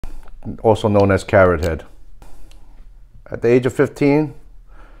also known as Carrot Head. At the age of 15,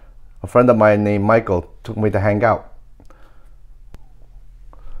 a friend of mine named Michael took me to hang out.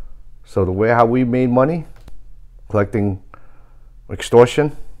 So the way how we made money, collecting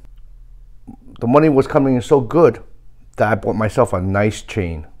extortion, the money was coming in so good that I bought myself a nice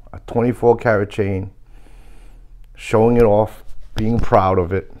chain, a 24 karat chain, showing it off, being proud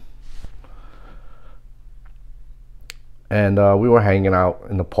of it. And we were hanging out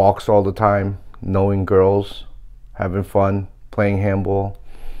in the parks all the time, knowing girls, having fun, playing handball.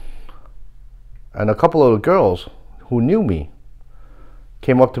 And a couple of the girls who knew me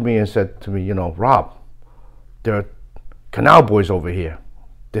came up to me and said to me, you know, Rob, there are Canal boys over here.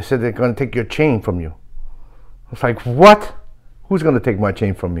 They said they're going to take your chain from you. I was like, what? Who's going to take my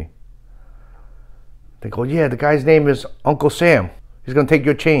chain from me? They go, yeah, the guy's name is Uncle Sam. He's going to take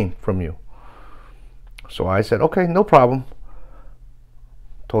your chain from you. So I said, okay, no problem.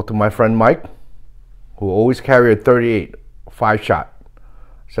 Talked to my friend Mike, who always carried a 38, 5-shot.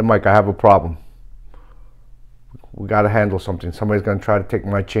 I said, Mike, I have a problem. We got to handle something. Somebody's going to try to take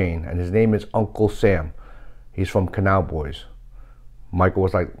my chain. And his name is Uncle Sam. He's from Canal Boys. Michael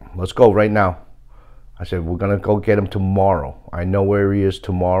was like, let's go right now. I said, we're going to go get him tomorrow. I know where he is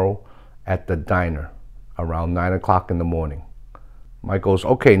tomorrow at the diner around 9 o'clock in the morning. Mike goes,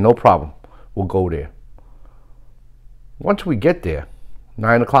 okay, no problem. We'll go there. Once we get there,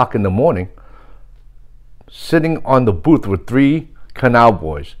 9 o'clock in the morning, sitting on the booth with 3 Canal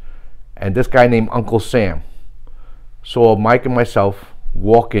boys and this guy named Uncle Sam saw Mike and myself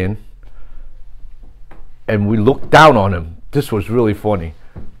walk in, and we looked down on him. This was really funny.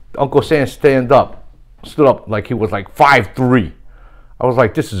 Uncle Sam stood up like he was like 5'3". I was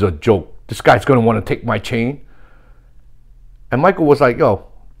like, this is a joke. This guy's gonna want to take my chain. And Michael was like, yo,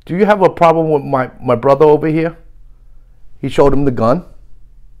 do you have a problem with my brother over here? He showed him the gun.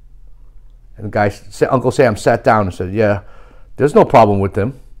 And the guy, Uncle Sam, sat down and said, yeah, there's no problem with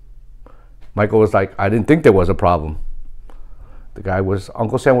him. Michael was like, I didn't think there was a problem.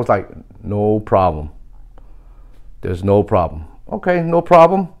 Uncle Sam was like, no problem. There's no problem. Okay, no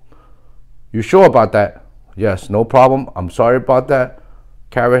problem. You sure about that? Yes, no problem. I'm sorry about that,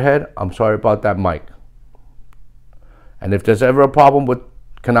 Carrot Head. I'm sorry about that, Mike. And if there's ever a problem with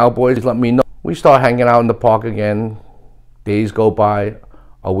Canal Boys, let me know. We start hanging out in the park again. Days go by,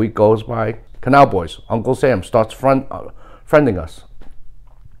 a week goes by. Canal Boys, Uncle Sam starts friending us.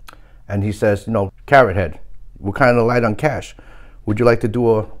 And he says, you know, Carrot Head, we're kind of light on cash. Would you like to do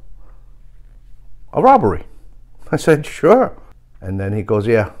a robbery? I said, sure. And then he goes,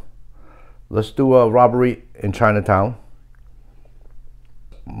 yeah, let's do a robbery in Chinatown.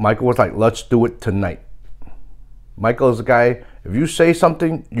 Michael was like, let's do it tonight. Michael is the guy, if you say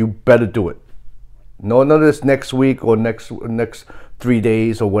something, you better do it. No, none of this next week or next 3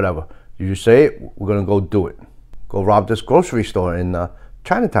 days or whatever. If you say it, we're going to go do it. Go rob this grocery store in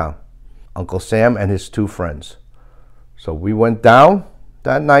Chinatown. Uncle Sam and his 2 friends. So we went down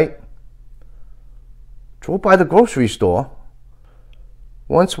that night, drove by the grocery store.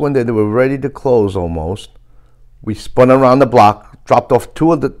 Once when they were ready to close almost, we spun around the block, dropped off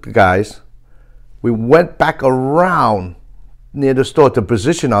 2 of the guys. We went back around near the store to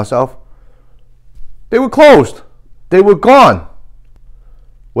position ourselves. They were closed. They were gone.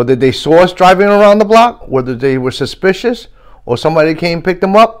 Whether they saw us driving around the block, whether they were suspicious, or somebody came and picked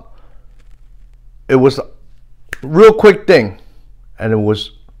them up, it was a real quick thing. And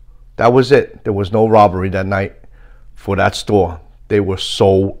that was it. There was no robbery that night for that store. They were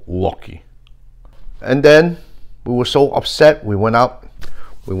so lucky. And then we were so upset. We went out.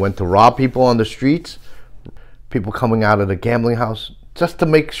 We went to rob people on the streets. People coming out of the gambling house, just to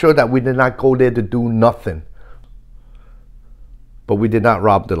make sure that we did not go there to do nothing. But we did not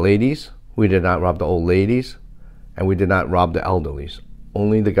rob the ladies. We did not rob the old ladies. And we did not rob the elderlies.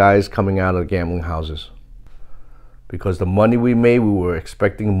 Only the guys coming out of the gambling houses. Because the money we made, we were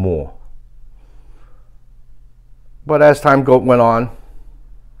expecting more. But as time went on,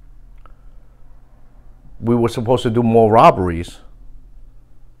 we were supposed to do more robberies.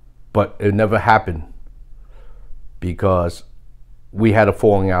 But it never happened. Because we had a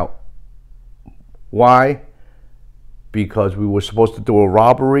falling out. Why? Because we were supposed to do a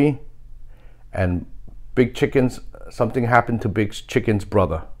robbery, and something happened to Big Chicken's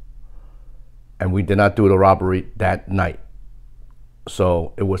brother, and we did not do the robbery that night.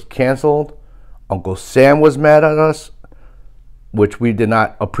 So it was canceled. Uncle Sam was mad at us, which we did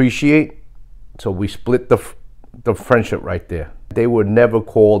not appreciate. So we split the friendship right there. They were never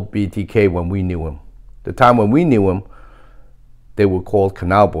called BTK when we knew him. The time when we knew him, they were called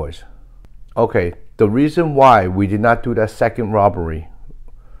Canal Boys. Okay, the reason why we did not do that second robbery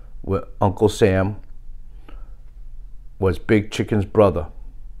with Uncle Sam was Big Chicken's brother.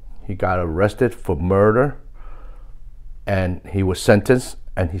 He got arrested for murder and he was sentenced,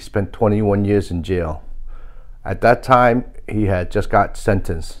 and he spent 21 years in jail. At that time, he had just got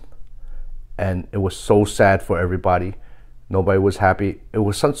sentenced, and it was so sad for everybody. Nobody was happy. It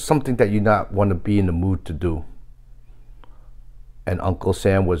was something that you not want to be in the mood to do. And Uncle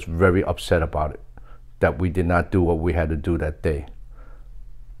Sam was very upset about it, that we did not do what we had to do that day.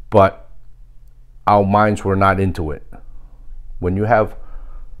 But our minds were not into it. When you have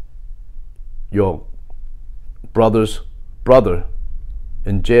your brother's brother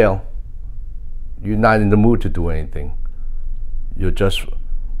in jail, you're not in the mood to do anything. You're just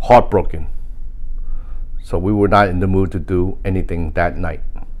heartbroken. So we were not in the mood to do anything that night.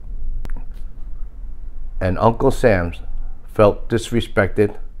 And Uncle Sam felt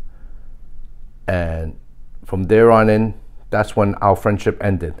disrespected, and from there on in, that's when our friendship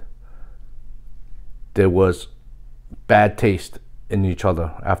ended. There was bad taste in each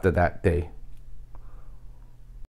other after that day.